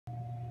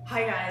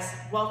Hi guys,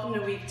 welcome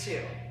to week 2.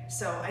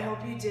 So I hope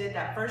you did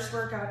that first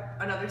workout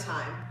another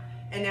time,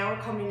 and now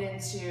we're coming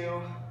into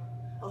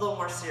a little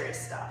more serious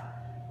stuff.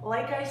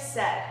 Like I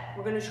said,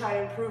 we're going to try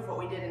to improve what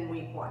we did in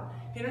week 1.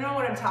 If you don't know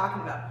what I'm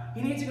talking about,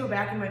 you need to go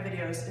back in my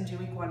videos and do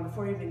week 1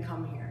 before you even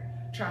come here.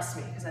 Trust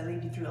me, because I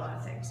lead you through a lot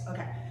of things.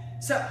 Okay,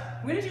 so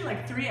we're going to do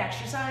like 3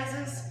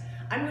 exercises.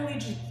 I'm going to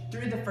lead you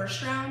through the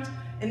first round,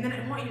 and then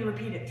I want you to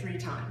repeat it 3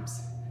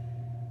 times.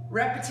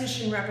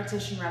 Repetition,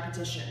 repetition,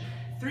 repetition.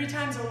 3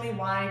 times only.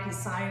 Why? Because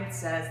science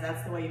says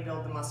that's the way you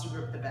build the muscle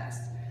group the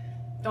best.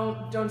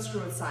 Don't screw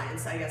with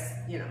science. I guess,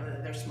 you know,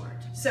 they're smart.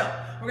 So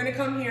we're going to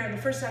come here.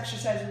 The first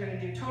exercise we're going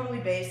to do totally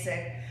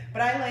basic,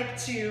 but I like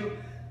to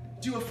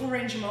do a full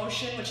range of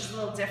motion, which is a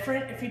little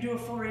different. If you do a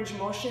full range of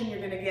motion, you're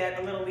going to get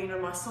a little leaner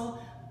muscle,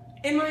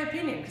 in my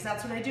opinion, because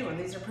that's what I do, and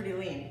these are pretty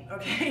lean,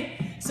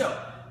 okay? So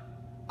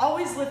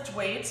always lift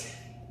weight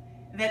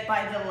that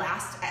by the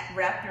last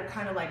rep, you're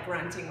kind of like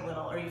grunting a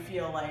little, or you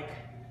feel like,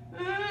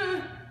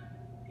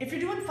 If you're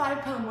doing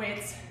 5-pound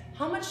weights,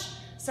 how much,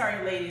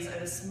 sorry ladies,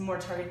 this is more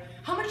target,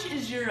 how much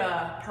is your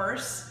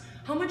purse?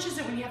 How much is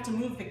it when you have to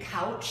move the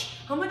couch?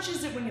 How much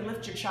is it when you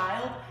lift your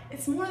child?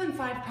 It's more than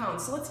 5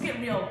 pounds, so let's get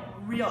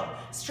real.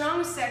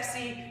 Strong,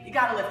 sexy, you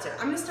gotta lift it.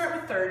 I'm gonna start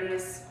with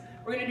 30s.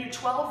 We're gonna do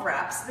 12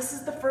 reps. This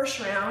is the first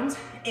round,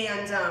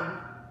 and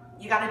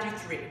you gotta do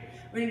 3.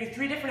 We're gonna do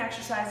 3 different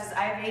exercises.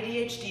 I have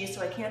ADHD,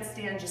 so I can't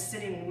stand just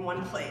sitting in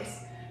one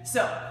place.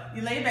 So,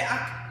 you lay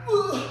back,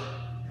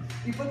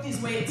 you put these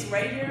weights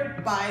right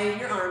here by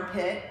your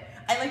armpit.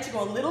 I like to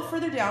go a little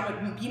further down,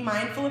 but be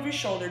mindful of your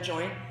shoulder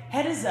joint.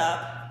 Head is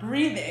up,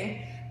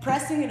 breathing,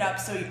 pressing it up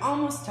so you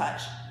almost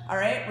touch. All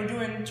right, we're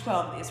doing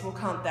 12 of these. We'll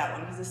count that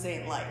one because this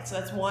ain't light. So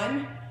that's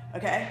 1,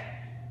 okay,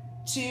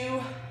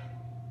 2,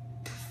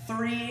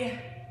 3,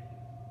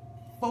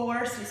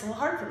 4, see it's a little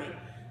hard for me,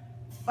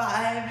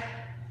 5,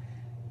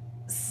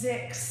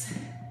 6,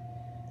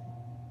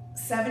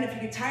 7. If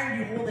you get tired,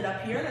 you hold it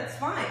up here, that's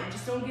fine,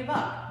 just don't give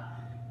up.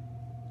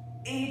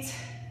 8,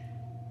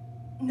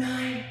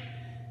 9,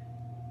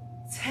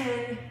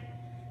 10,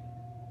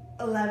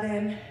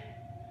 11,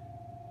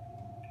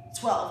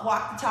 12.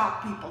 Walk the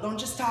talk, people. Don't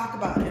just talk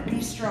about it. Be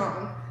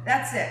strong.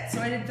 That's it.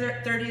 So I did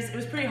 30s. It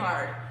was pretty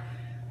hard,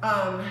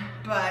 but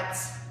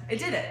I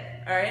did it.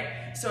 All right.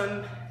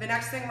 So the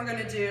next thing we're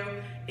going to do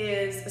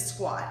is a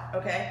squat.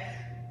 Okay.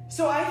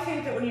 So I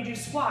think that when you do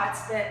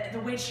squats, that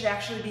the weight should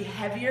actually be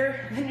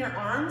heavier than your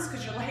arms,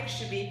 because your legs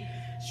should be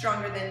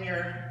stronger than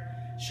your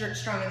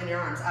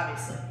arms,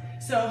 obviously.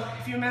 So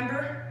if you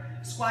remember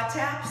squat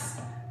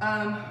taps,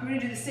 we're going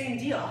to do the same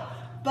deal,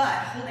 but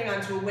holding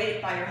onto a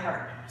weight by your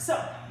heart.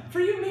 So for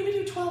you, maybe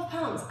do 12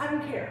 pounds. I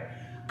don't care.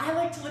 I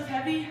like to lift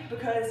heavy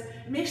because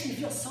it makes me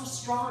feel so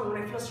strong.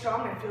 When I feel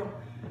strong, I feel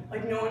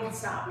like no one can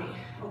stop me,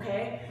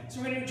 okay?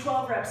 So we're going to do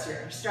 12 reps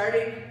here.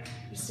 Starting,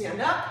 you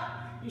stand up,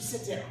 you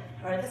sit down.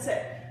 All right, that's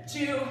it.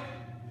 2,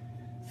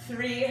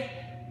 3,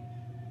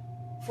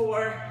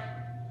 4,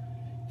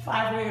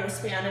 5, we're going to go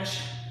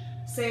Spanish.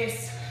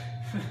 6,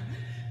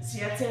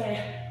 7, 8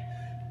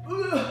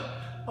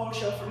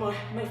 for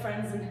my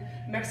friends in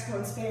Mexico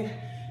and Spain.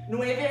 9,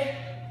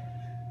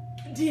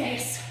 10,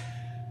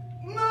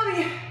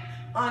 11,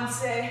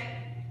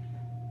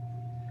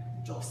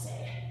 12.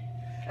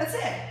 That's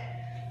it.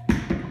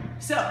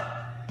 So,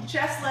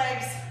 chest,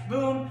 legs,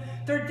 boom.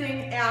 Third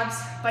thing,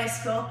 abs,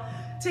 bicycle.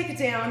 Take it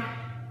down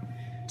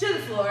to the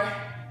floor.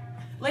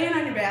 Laying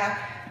on your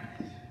back.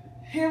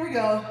 Here we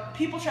go.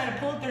 People try to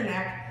pull at their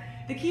neck.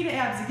 The key to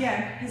abs,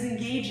 again, is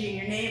engaging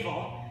your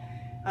navel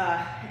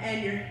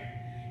and your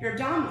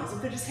abdominals.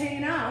 If they're just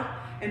hanging out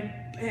and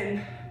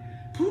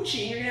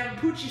pooching, you're gonna have a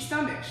poochy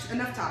stomach.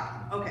 Enough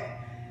talking. Okay.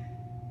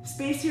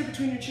 Space here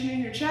between your chin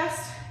and your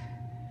chest.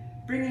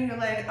 Bringing your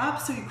leg up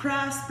so you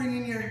cross.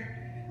 Bringing your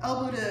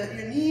elbow to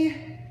your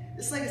knee.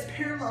 This leg is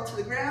parallel to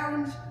the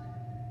ground.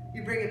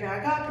 You bring it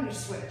back up and you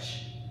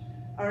switch.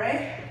 All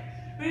right?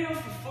 We're gonna go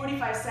for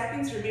 45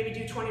 seconds, or maybe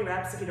do 20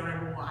 reps if you don't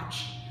have a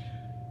watch.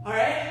 All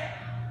right?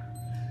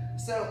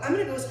 So I'm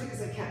gonna go as quick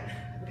as I can,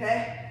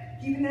 okay?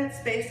 Keeping that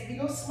space. If you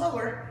go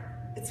slower,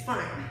 it's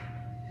fine.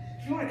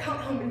 If you wanna count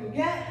how many you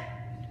get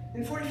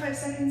in 45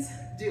 seconds,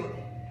 do it.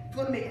 If you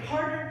wanna make it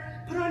harder,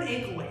 put on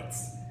ankle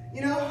weights. You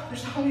know,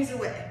 there's always a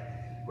way.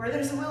 Where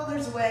there's a will,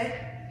 there's a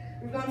way.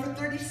 We've gone for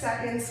 30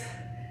 seconds.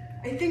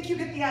 I think you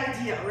get the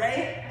idea,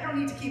 right? I don't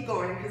need to keep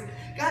going, because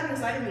God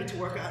knows I don't need to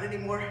work out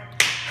anymore,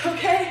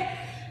 okay?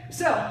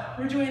 So,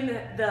 we're doing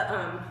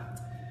the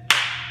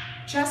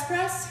chest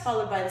press,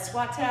 followed by the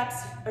squat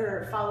taps,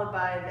 or followed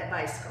by the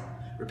bicycle.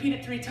 Repeat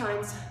it 3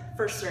 times,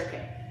 first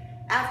circuit.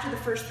 After the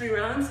first 3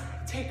 rounds,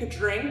 take a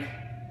drink,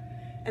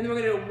 and then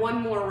we're gonna do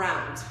 1 more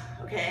round,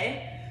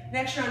 okay?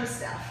 Next round is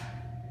Steph.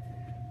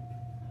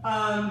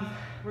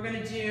 We're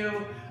gonna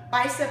do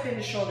bicep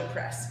into shoulder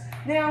press.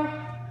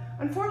 Now,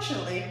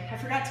 unfortunately, I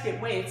forgot to get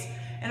weights,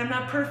 and I'm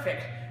not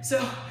perfect.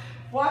 So,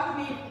 walk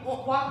with me.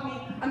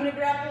 I'm gonna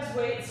grab those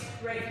weights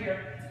right here.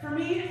 For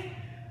me,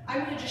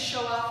 I'm gonna just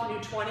show off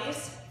and do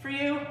 20s for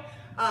you.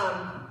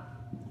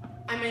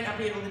 I may not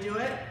be able to do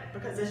it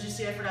because, as you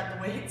see, I forgot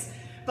the weights.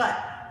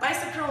 But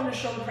bicep curl and a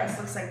shoulder press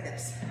looks like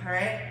this, all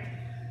right?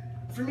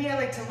 For me, I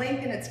like to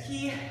lengthen. It's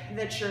key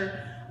that your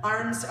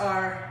arms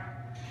are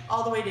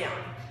all the way down,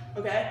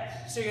 okay?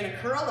 So you're gonna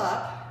curl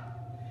up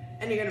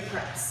and you're gonna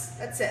press.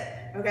 That's it,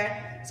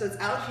 okay? So it's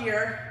out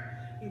here,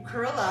 you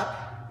curl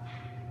up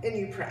and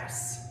you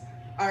press,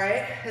 all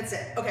right? That's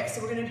it. Okay,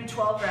 so we're gonna do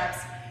 12 reps.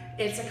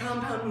 It's a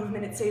compound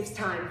movement. It saves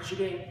time because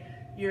you're getting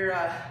your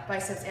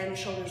biceps and your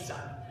shoulders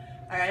done.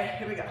 All right,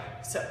 here we go.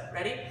 So,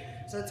 ready?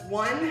 So it's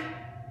 1,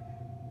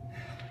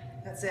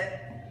 that's it.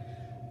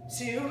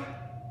 2,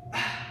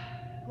 I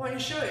want to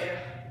show you.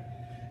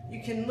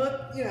 You can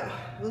look, you know,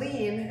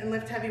 lean and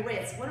lift heavy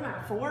weights. What am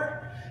I,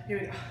 4? Here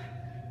we go.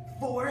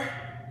 4,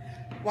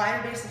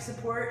 wider base of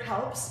support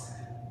helps.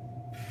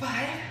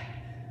 5,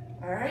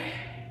 all right.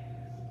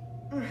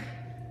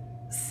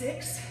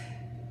 6,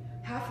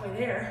 halfway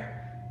there.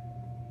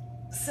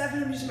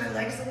 7, I'm using my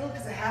legs a little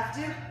because I have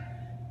to.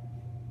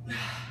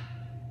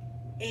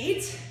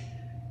 8,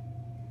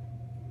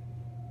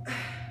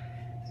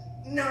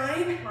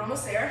 9, we're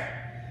almost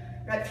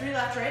there. Got 3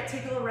 left, right?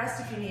 Take a little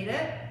rest if you need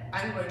it.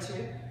 I'm going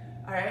to.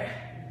 All right,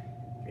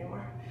 3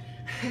 more.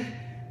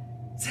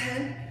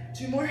 10,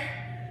 2 more.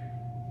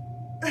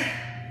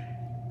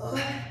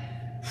 11,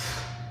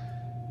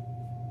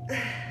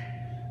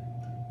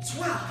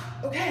 12,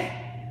 okay.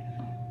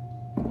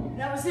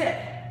 That was it.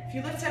 If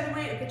you lift heavy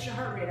weight, it gets your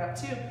heart rate up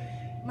too.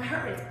 My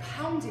heart rate's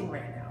pounding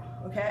right now,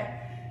 okay?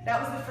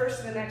 That was the first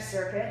of the next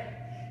circuit.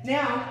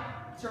 Now,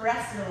 to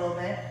rest it a little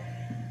bit,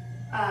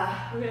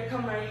 we're gonna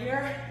come right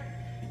here.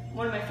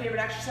 One of my favorite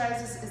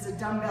exercises is a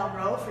dumbbell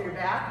row for your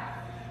back.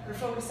 We're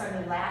focused on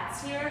your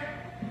lats here.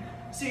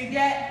 So you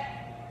get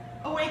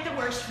a weight that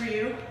works for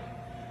you.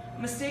 A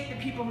mistake that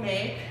people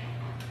make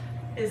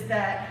is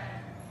that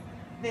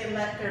they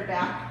let their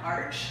back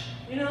arch,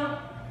 you know?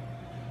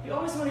 You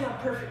always want to have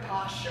perfect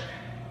posture.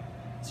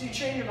 So you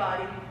train your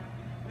body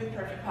with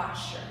perfect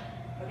posture,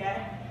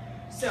 okay?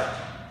 So,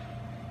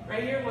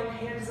 right here, one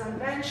hand is on the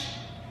bench,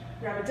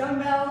 grab a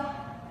dumbbell,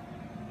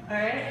 all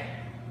right?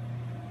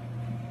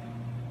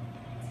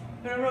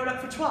 I'm gonna row it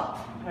up for 12,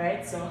 all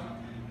right? So,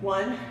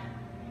 1,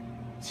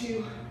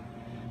 2,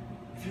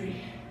 3,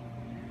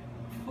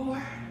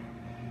 4,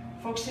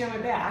 focusing on my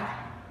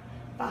back,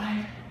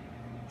 5,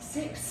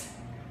 6,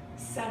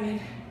 7,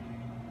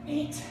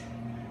 8,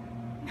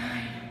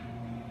 9,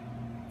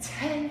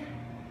 10,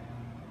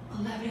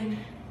 11,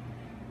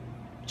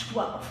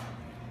 12,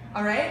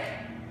 all right?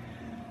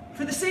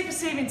 For the sake of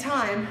saving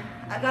time,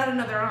 I got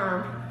another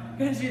arm. I'm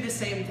gonna do the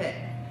same thing.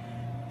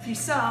 If you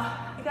saw,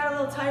 I got a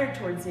little tired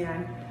towards the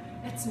end.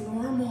 That's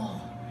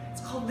normal.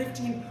 It's called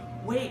lifting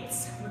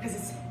weights because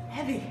it's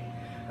heavy,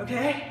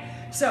 okay?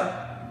 So,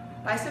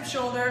 bicep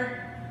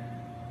shoulder,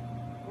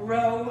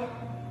 row.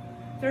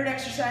 Third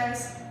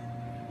exercise,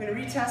 I'm gonna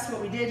retest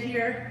what we did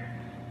here.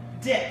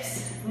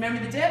 Dips.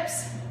 Remember the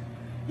dips?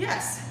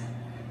 Yes.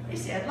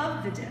 Lacey, I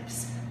love the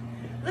dips.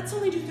 Let's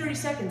only do 30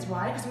 seconds.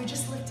 Why? Because we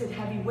just lifted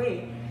heavy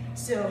weight.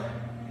 So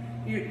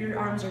your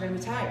arms are gonna be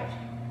tired.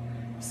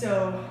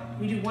 So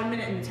we do 1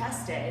 minute in the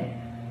test day,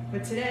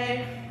 but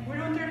today we're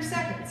doing 30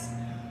 seconds.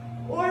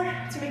 Or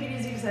to make it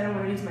easy, because I don't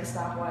want to use my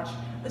stopwatch,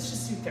 let's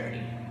just do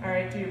 30. All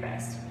right, do your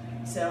best.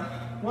 So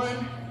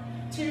 1,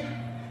 2,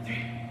 3,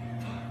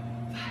 4,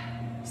 5,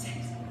 6,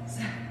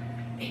 7,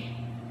 8,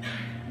 9,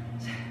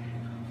 10,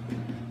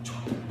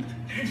 12,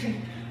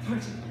 13,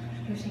 14,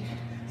 15,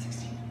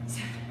 16,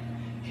 17,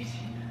 18,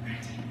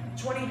 19,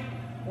 20,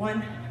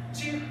 1,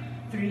 2,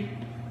 3,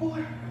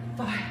 4,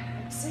 5,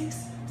 6,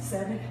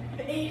 7,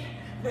 8,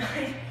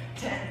 9,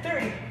 10,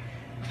 30.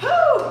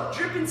 Whoo!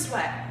 Dripping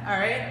sweat, all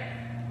right?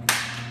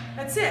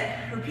 That's it.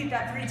 Repeat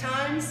that 3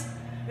 times.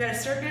 We got a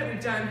circuit.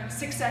 We've done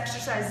 6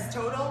 exercises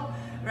total,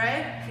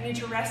 right? If you need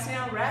to rest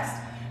now, rest.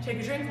 Take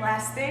a drink.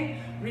 Last thing,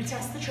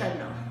 retest the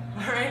treadmill,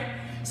 all right?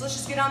 So let's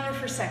just get on there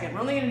for a second. We're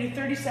only gonna do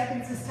 30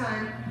 seconds this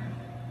time.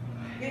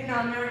 Getting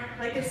on there,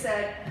 like I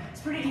said,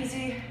 it's pretty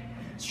easy.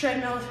 This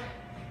treadmill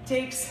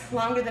takes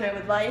longer than I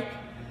would like,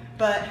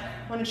 but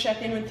I want to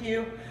check in with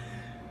you.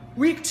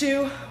 Week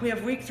 2, we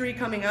have week 3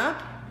 coming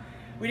up.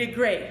 We did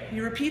great.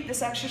 You repeat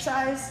this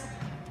exercise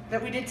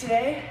that we did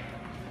today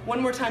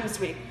 1 more time this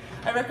week.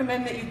 I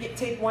recommend that you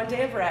take 1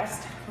 day of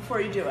rest before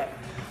you do it.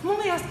 I'm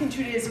only asking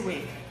 2 days a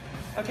week,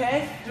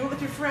 okay? Do it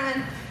with your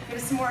friend, get a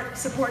smart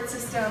support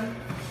system,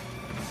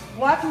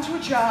 walk into a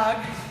jog,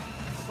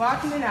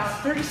 walk in and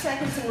out, 30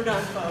 seconds and we're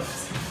done,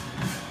 folks.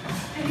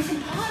 And you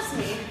can pause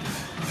me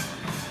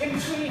in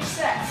between each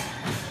set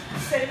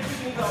instead of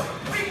keeping going.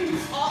 Or you can do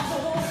the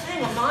whole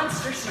thing, a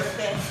monster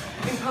circuit,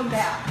 and come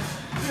back.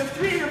 You have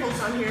 3 intervals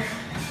on here.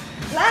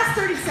 Last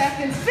 30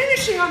 seconds,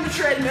 finishing on the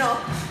treadmill.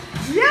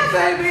 Yeah,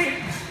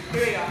 baby.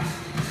 Here we go.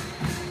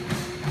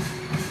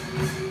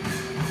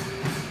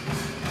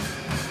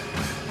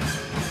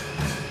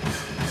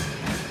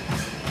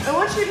 I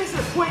want you to get to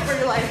the point where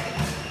you're like,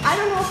 I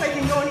don't know if I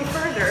can go any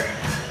further.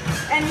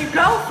 And you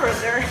go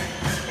further,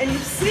 and you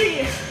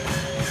see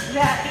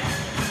that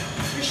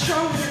you're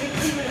stronger than you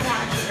can even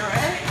imagine, all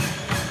right?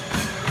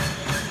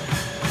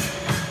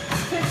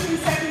 15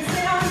 seconds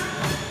down.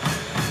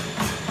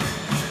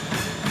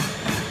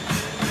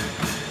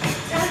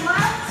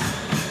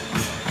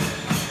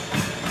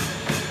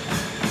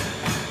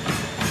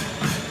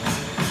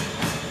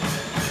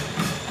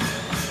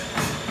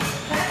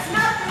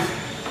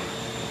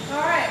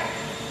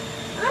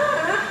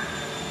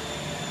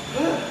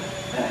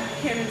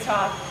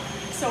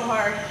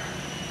 hard.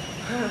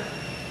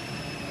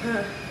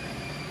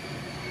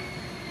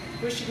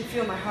 Wish you could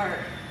feel my heart.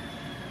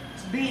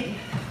 It's beating.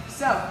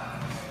 So,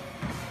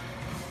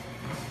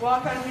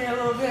 walk on here a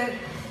little bit.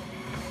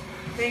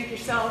 Thank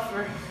yourself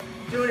for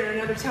doing it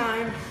another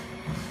time.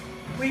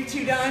 Week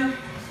 2 done.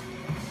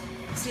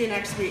 See you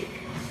next week.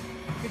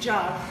 Good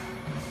job.